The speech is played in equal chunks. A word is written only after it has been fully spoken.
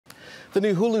The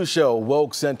new Hulu show,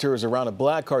 Woke, centers around a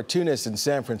black cartoonist in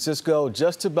San Francisco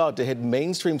just about to hit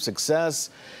mainstream success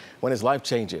when his life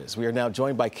changes. We are now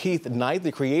joined by Keith Knight,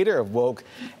 the creator of Woke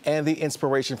and the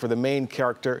inspiration for the main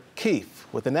character, Keith,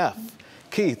 with an F.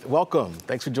 Keith, welcome.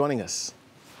 Thanks for joining us.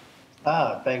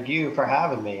 Thank you for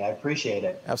having me. I appreciate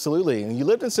it. Absolutely. And you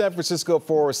lived in San Francisco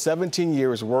for 17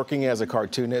 years working as a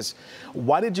cartoonist.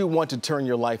 Why did you want to turn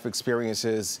your life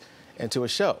experiences into a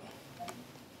show?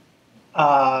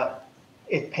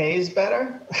 It pays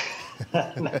better.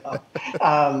 No.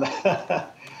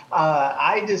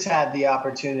 I just had the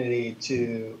opportunity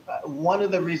to, one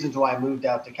of the reasons why I moved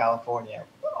out to California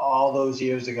all those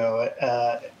years ago,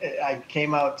 I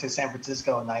came out to San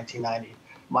Francisco in 1990.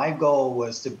 My goal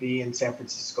was to be in San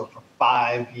Francisco for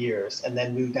 5 years and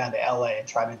then move down to LA and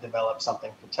try to develop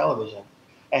something for television.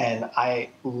 And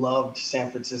I loved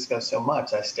San Francisco so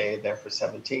much, I stayed there for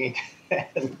 17.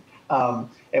 And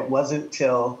it wasn't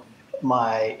till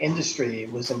my industry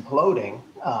was imploding.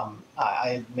 I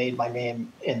had made my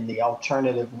name in the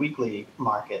alternative weekly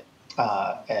market,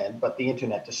 but the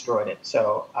internet destroyed it.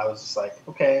 So I was just like,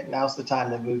 okay, now's the time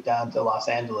to move down to Los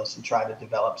Angeles and try to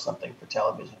develop something for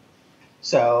television.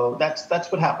 So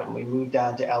that's what happened. We moved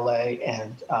down to LA,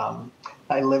 and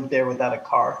I lived there without a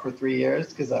car for 3 years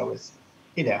because I was,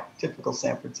 typical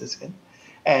San Franciscan.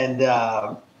 And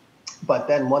but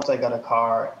then once I got a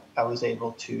car, I was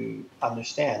able to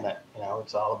understand that,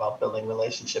 it's all about building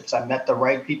relationships. I met the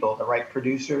right people, the right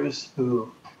producers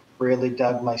who really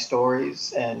dug my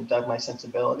stories and dug my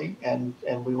sensibility. And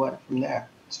we went from there,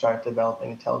 started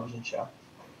developing a television show.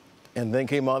 And then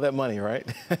came all that money, right?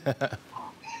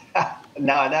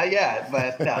 No, not yet,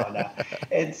 but no.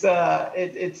 It's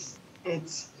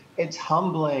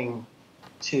humbling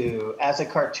to, as a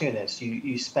cartoonist,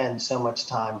 you spend so much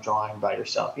time drawing by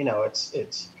yourself.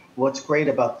 It's what's great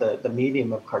about the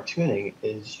medium of cartooning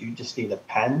is you just need a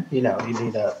pen, you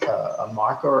need a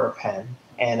marker or a pen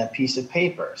and a piece of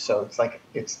paper. So it's like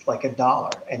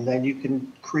 $1, and then you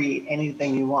can create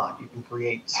anything you want. You can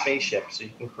create spaceships, you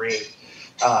can create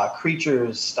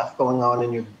creatures, stuff going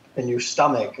on in your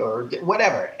stomach or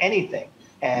whatever, anything.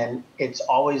 And it's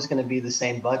always going to be the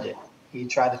same budget. You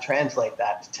try to translate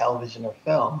that to television or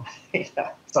film.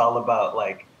 It's all about,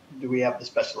 like, do we have the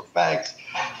special effects?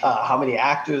 How many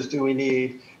actors do we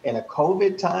need? In a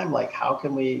COVID time, like, how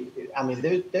can we,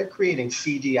 they're creating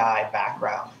CGI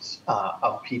backgrounds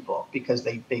of people because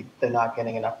they're not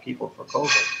getting enough people for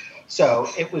COVID. So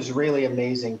it was really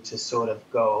amazing to sort of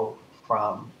go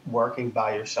from working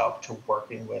by yourself to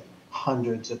working with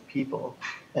hundreds of people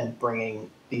and bringing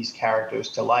these characters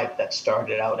to life that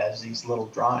started out as these little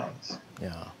drawings.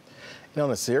 Yeah. And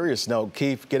on a serious note,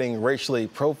 Keith getting racially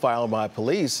profiled by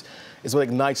police is what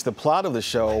ignites the plot of the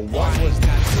show. What was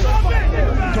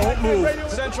that? Don't move.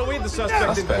 Central, we had the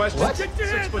suspect in question. What?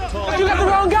 6 foot tall. You got the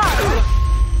wrong guy.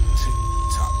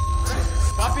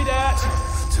 Copy that.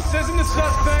 This isn't the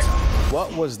suspect.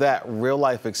 What was that real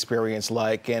life experience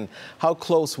like, and how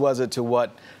close was it to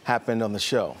what happened on the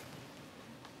show?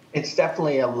 It's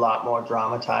definitely a lot more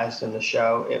dramatized in the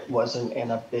show. It wasn't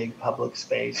in a big public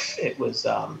space. It was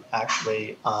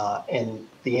actually in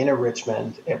the inner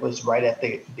Richmond. It was right at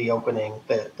the opening,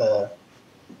 the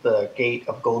gate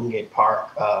of Golden Gate Park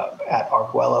at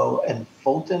Arguello and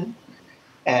Fulton.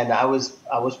 And I was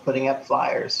putting up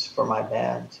flyers for my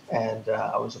band, and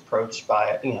I was approached by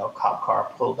a cop car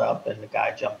pulled up, and the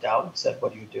guy jumped out and said,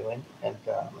 "What are you doing?" And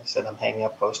I said, "I'm hanging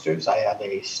up posters. I have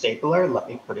a stapler. Let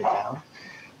me put it down."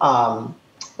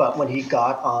 But when he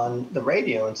got on the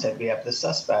radio and said, "We have the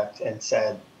suspect," and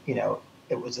said,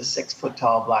 it was a 6 foot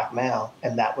tall black male,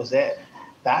 and that was it.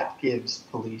 That gives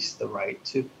police the right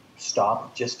to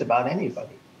stop just about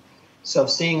anybody. So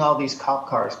seeing all these cop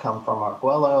cars come from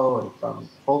Arguello and from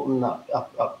Fulton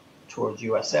up towards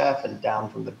USF and down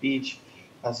from the beach,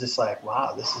 I was just like,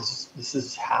 wow, this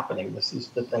is happening. This is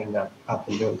the thing that I've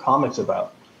been doing comics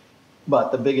about.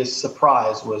 But the biggest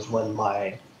surprise was when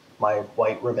my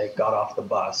white roommate got off the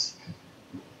bus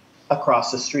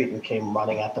across the street and came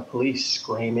running at the police,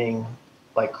 screaming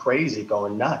like crazy,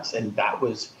 going nuts. And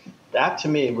that to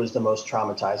me was the most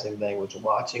traumatizing thing, was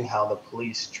watching how the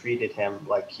police treated him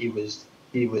like he was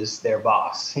their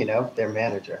boss, their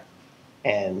manager.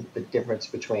 And the difference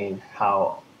between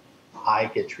how I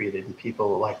get treated and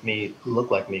people like me who look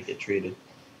like me get treated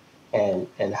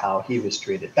and how he was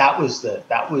treated. That was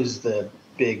the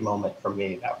big moment for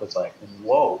me. That was like,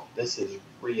 whoa, this is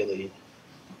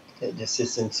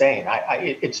insane.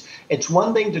 It's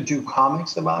one thing to do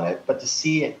comics about it, but to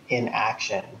see it in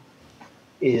action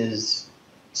is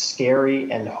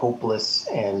scary and hopeless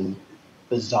and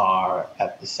bizarre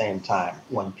at the same time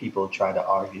when people try to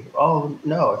argue, oh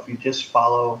no, if you just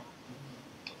follow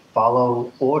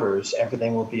orders,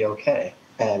 everything will be okay.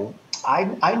 And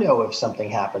I know if something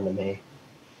happened to me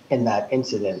in that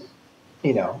incident,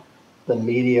 you know, the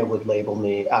media would label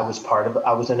me. I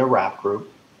was in a rap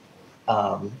group.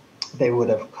 They would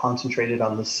have concentrated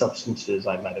on the substances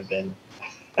I might have been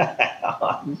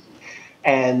on.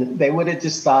 And they would have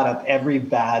just thought of every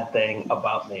bad thing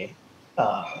about me,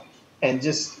 and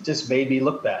just made me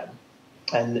look bad,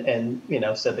 and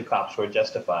said the cops were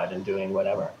justified in doing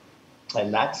whatever,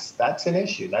 and that's an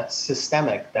issue. That's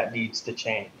systemic. That needs to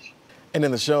change. And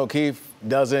in the show, Keith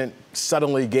doesn't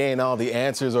suddenly gain all the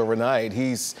answers overnight.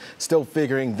 He's still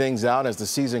figuring things out as the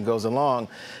season goes along.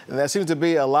 And that seems to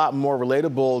be a lot more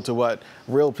relatable to what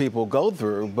real people go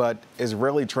through, but is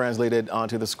rarely translated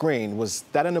onto the screen. Was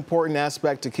that an important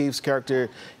aspect to Keith's character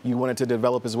you wanted to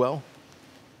develop as well?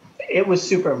 It was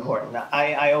super important.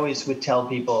 I always would tell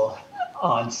people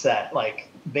on set, like,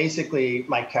 basically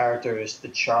my character is the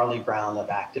Charlie Brown of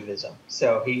activism.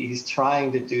 So he's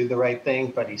trying to do the right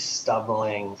thing, but he's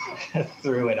stumbling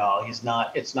through it all. It's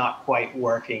not quite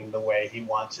working the way he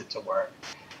wants it to work.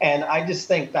 And I just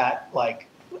think that, like,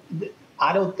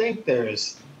 I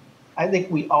think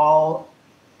we all,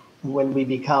 when we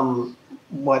become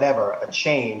whatever, a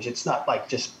change, it's not like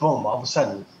just boom, all of a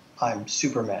sudden I'm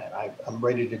Superman. I'm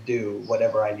ready to do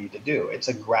whatever I need to do. It's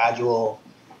a gradual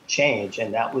change,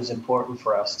 and that was important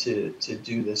for us to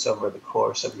do this over the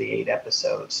course of the 8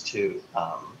 episodes, to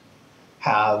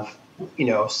have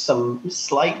some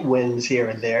slight wins here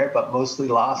and there, but mostly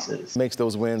losses. Makes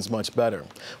those wins much better.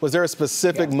 Was there a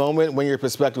specific moment when your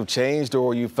perspective changed,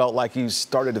 or you felt like you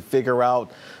started to figure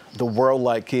out the world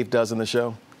like Keith does in the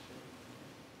show?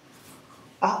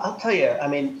 I'll tell you, I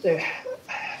mean,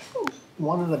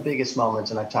 one of the biggest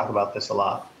moments, and I talk about this a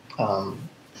lot,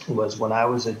 was when I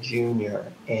was a junior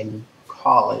in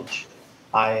college.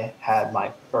 I had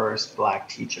my first Black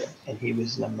teacher, and he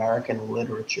was an American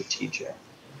literature teacher.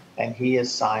 And he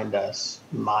assigned us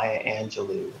Maya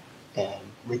Angelou and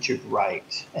Richard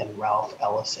Wright and Ralph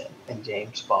Ellison and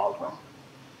James Baldwin.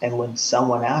 And when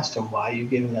someone asked him, why are you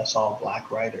giving us all Black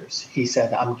writers? He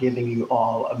said, I'm giving you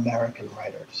all American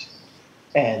writers.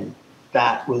 And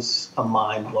that was a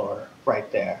mind blower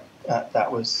right there.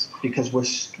 That was because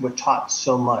we're taught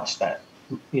so much that,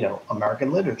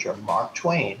 American literature, Mark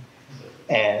Twain.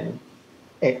 And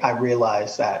I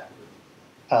realized that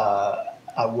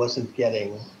I wasn't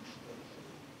getting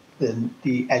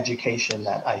the education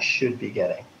that I should be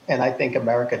getting. And I think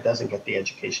America doesn't get the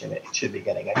education it should be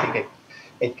getting. I think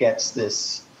it gets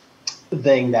this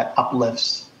thing that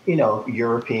uplifts,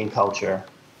 European culture.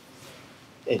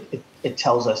 It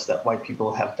tells us that white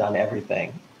people have done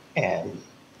everything and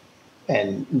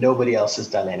nobody else has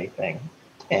done anything.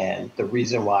 And the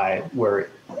reason why we're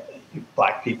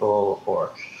Black people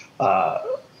or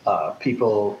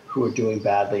people who are doing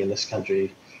badly in this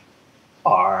country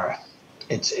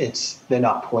they're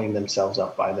not pulling themselves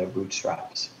up by their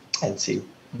bootstraps. And see,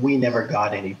 we never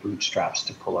got any bootstraps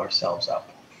to pull ourselves up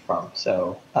from.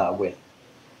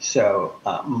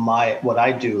 What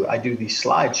I do these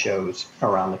slideshows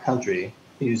around the country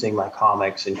using my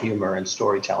comics and humor and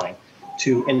storytelling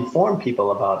to inform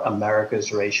people about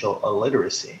America's racial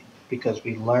illiteracy, because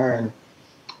we learn,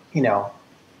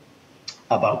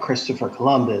 about Christopher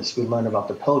Columbus, we learn about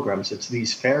the Pilgrims. It's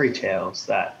these fairy tales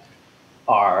that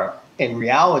are, in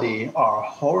reality, are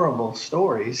horrible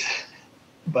stories,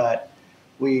 but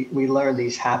we learn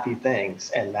these happy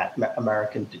things and that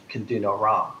America can do no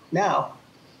wrong. Now,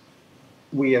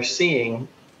 we are seeing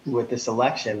with this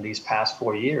election, these past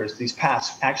 4 years, these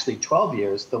past actually 12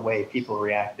 years, the way people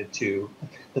reacted to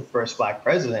the first Black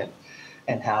president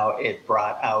and how it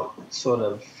brought out sort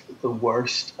of the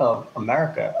worst of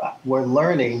America. We're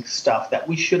learning stuff that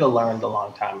we should have learned a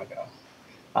long time ago.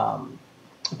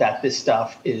 That this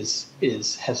stuff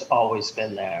has always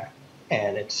been there,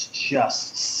 and it's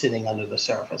just sitting under the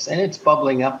surface, and it's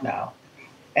bubbling up now.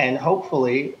 And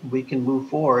hopefully we can move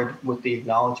forward with the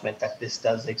acknowledgement that this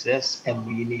does exist, and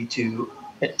we need to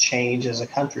change as a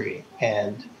country,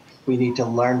 and we need to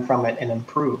learn from it and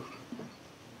improve.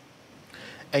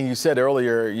 And you said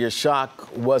earlier your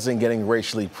shock wasn't getting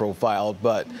racially profiled,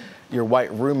 but your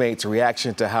white roommate's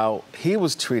reaction to how he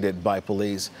was treated by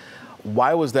police.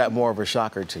 Why was that more of a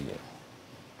shocker to you?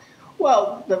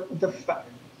 Well,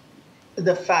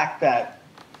 the fact that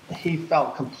he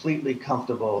felt completely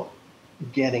comfortable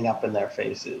getting up in their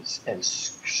faces and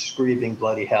screaming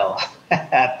bloody hell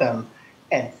at them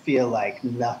and feel like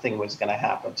nothing was going to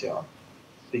happen to him,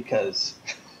 because,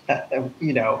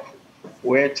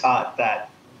 we're taught that,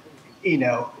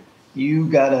 you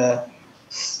gotta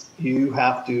You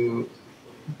have to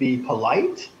be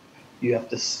polite. You have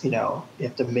to, you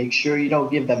have to make sure you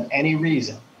don't give them any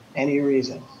reason.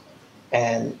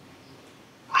 And,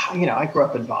 I grew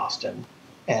up in Boston,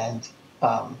 and,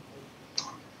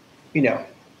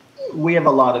 we have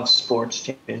a lot of sports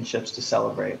championships to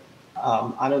celebrate.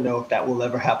 I don't know if that will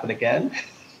ever happen again,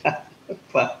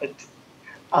 but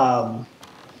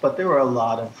there were a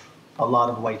lot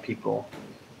of white people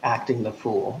acting the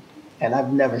fool, and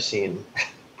I've never seen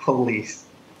police.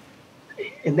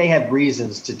 And they have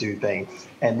reasons to do things,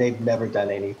 and they've never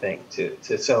done anything to.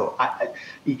 So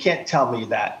you can't tell me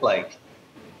that like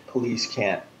police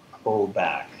can't hold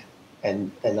back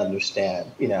and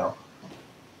understand.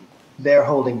 They're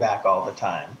holding back all the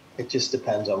time. It just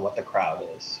depends on what the crowd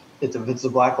is. If it's the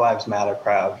Black Lives Matter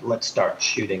crowd, let's start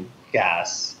shooting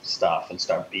gas stuff and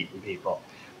start beating people.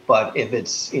 But if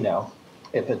it's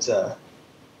a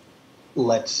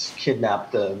let's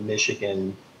kidnap the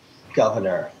Michigan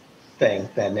governor thing,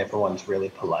 then everyone's really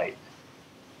polite.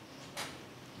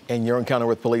 And your encounter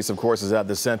with police, of course, is at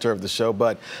the center of the show,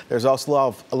 but there's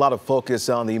also a lot of focus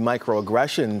on the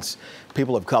microaggressions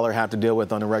people of color have to deal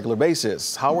with on a regular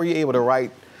basis. How were you able to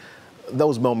write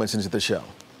those moments into the show?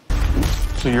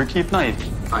 So you're Keith Knight?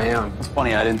 I am. It's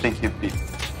funny, I didn't think you'd be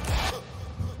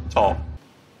tall.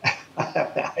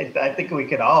 I think we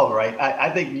could all write. I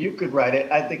think you could write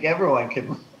it. I think everyone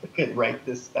could write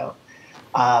this stuff.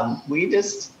 We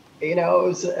just, it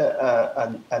was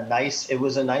a nice,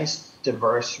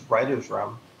 diverse writer's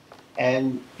room,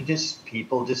 and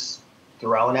people just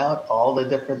throwing out all the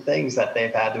different things that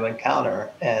they've had to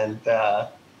encounter and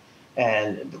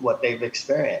what they've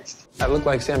experienced. I look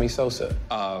like Sammy Sosa.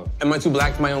 Am I too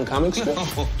black for my own comic strip?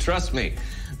 No, trust me.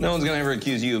 No one's gonna ever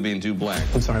accuse you of being too black.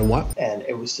 I'm sorry, what? And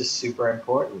it was just super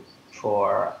important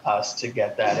for us to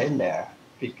get that in there,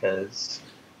 because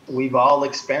we've all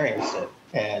experienced it.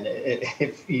 And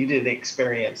if you did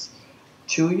experience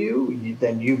to you,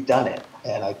 then you've done it.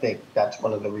 And I think that's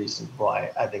one of the reasons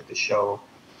why I think the show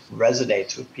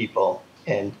resonates with people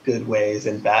in good ways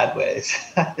and bad ways.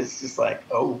 It's just like,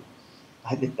 oh,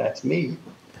 I think that's me.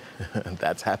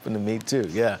 That's happened to me too,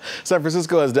 yeah. San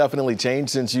Francisco has definitely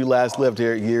changed since you last lived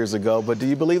here years ago, but do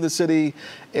you believe the city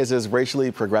is as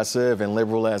racially progressive and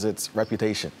liberal as its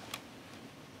reputation?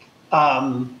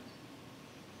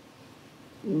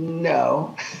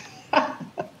 No.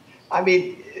 I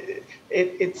mean,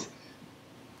 it's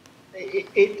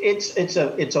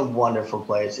a wonderful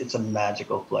place. It's a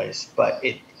magical place, but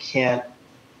it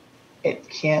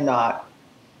cannot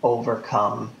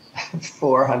overcome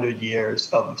 400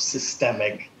 years of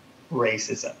systemic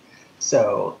racism.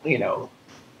 So, the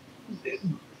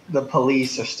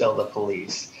police are still the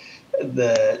police.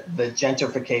 The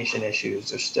gentrification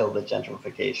issues are still the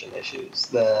gentrification issues.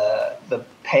 The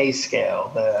pay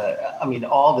scale,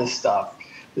 all this stuff.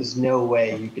 There's no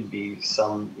way you can be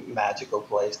some magical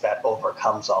place that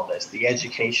overcomes all this. The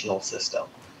educational system,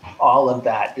 all of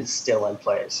that is still in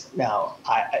place. Now,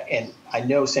 I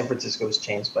know San Francisco has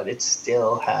changed, but it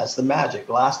still has the magic.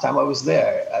 Last time I was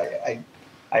there,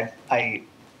 I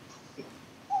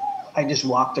just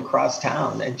walked across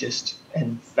town and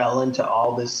fell into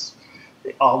all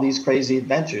these crazy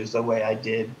adventures the way I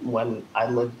did when I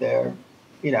lived there.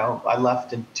 I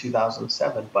left in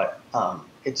 2007, but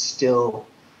it's still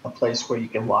a place where you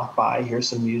can walk by, hear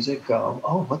some music, go,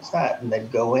 oh, what's that? And then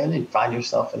go in and find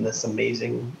yourself in this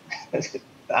amazing,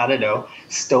 I don't know,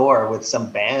 store with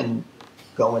some band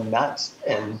going nuts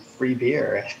and free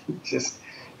beer. It's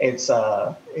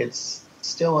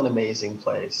still an amazing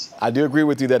place. I do agree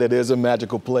with you that it is a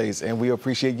magical place, and we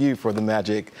appreciate you for the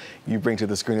magic you bring to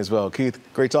the screen as well. Keith,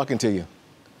 great talking to you.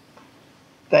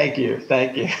 Thank you.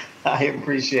 I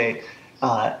appreciate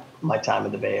my time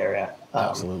in the Bay Area.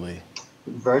 Absolutely.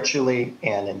 Virtually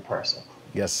and in person.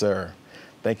 Yes, sir.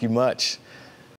 Thank you much.